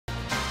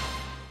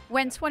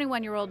When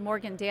 21-year-old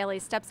Morgan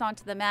Dailey steps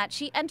onto the mat,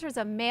 she enters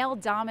a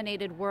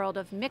male-dominated world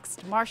of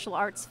mixed martial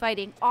arts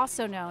fighting,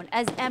 also known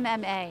as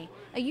MMA.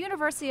 A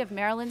University of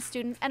Maryland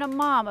student and a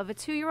mom of a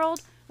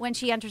 2-year-old, when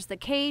she enters the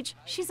cage,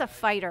 she's a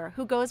fighter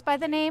who goes by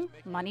the name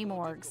Money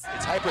Morgs.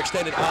 It's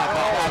hyperextended.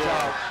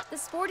 The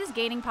sport is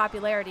gaining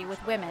popularity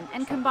with women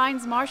and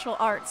combines martial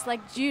arts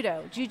like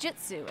judo,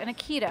 jiu-jitsu, and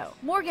aikido.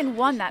 Morgan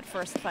won that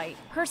first fight.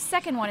 Her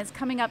second one is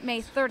coming up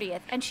May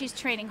 30th, and she's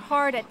training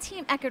hard at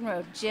Team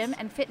Eckenrode Gym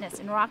and Fitness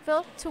in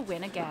Rockville to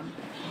win again.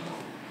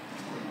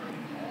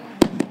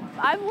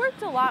 I've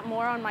worked a lot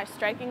more on my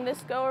striking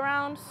this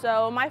go-around.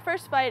 So my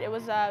first fight, it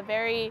was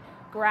very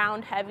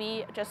ground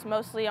heavy, just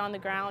mostly on the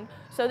ground.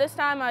 So this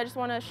time I just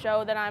want to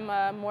show that I'm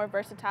a more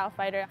versatile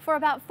fighter. For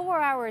about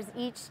 4 hours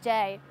each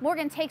day,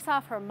 Morgan takes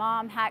off her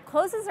mom hat,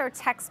 closes her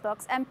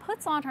textbooks, and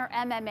puts on her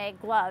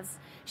MMA gloves.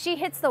 She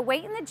hits the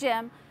weight in the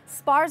gym,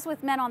 spars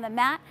with men on the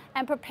mat,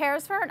 and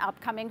prepares for an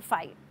upcoming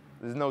fight.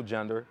 There's no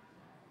gender.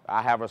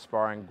 I have a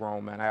sparring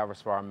grown man. I have a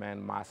sparring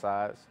man my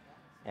size.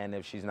 And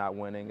if she's not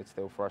winning, it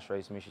still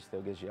frustrates me. She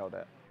still gets yelled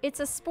at.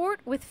 It's a sport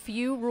with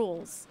few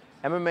rules.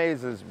 MMA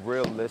is as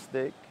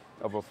realistic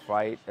of a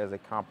fight as a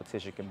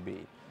competition can be.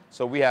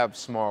 So we have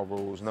small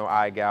rules: no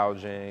eye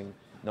gouging,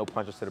 no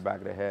punches to the back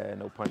of the head,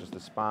 no punches to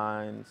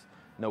spines,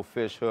 no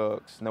fish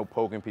hooks, no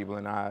poking people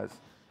in the eyes,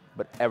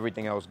 but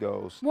everything else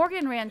goes.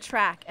 Morgan ran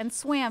track and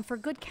swam for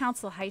Good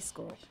Counsel High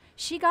School.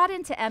 She got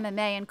into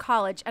MMA in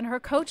college, and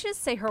her coaches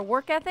say her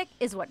work ethic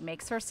is what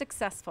makes her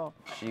successful.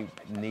 She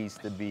needs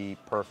to be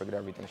perfect at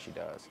everything she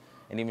does.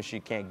 And even if she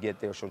can't get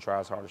there, she'll try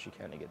as hard as she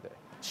can to get there.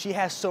 She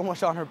has so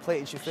much on her plate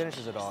and she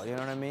finishes it all, you know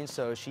what I mean?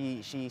 So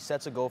she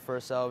sets a goal for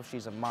herself.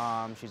 She's a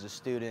mom, she's a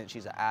student,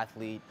 she's an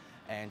athlete,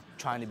 and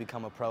trying to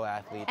become a pro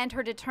athlete. And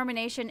her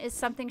determination is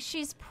something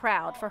she's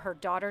proud for her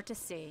daughter to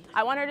see.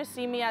 I want her to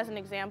see me as an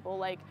example.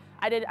 Like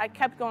I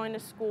kept going to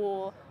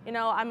school. You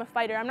know, I'm a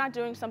fighter. I'm not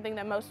doing something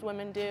that most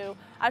women do.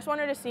 I just want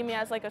her to see me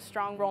as like a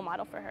strong role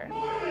model for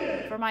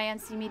her. For my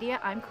NC Media,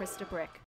 I'm Krista Brick.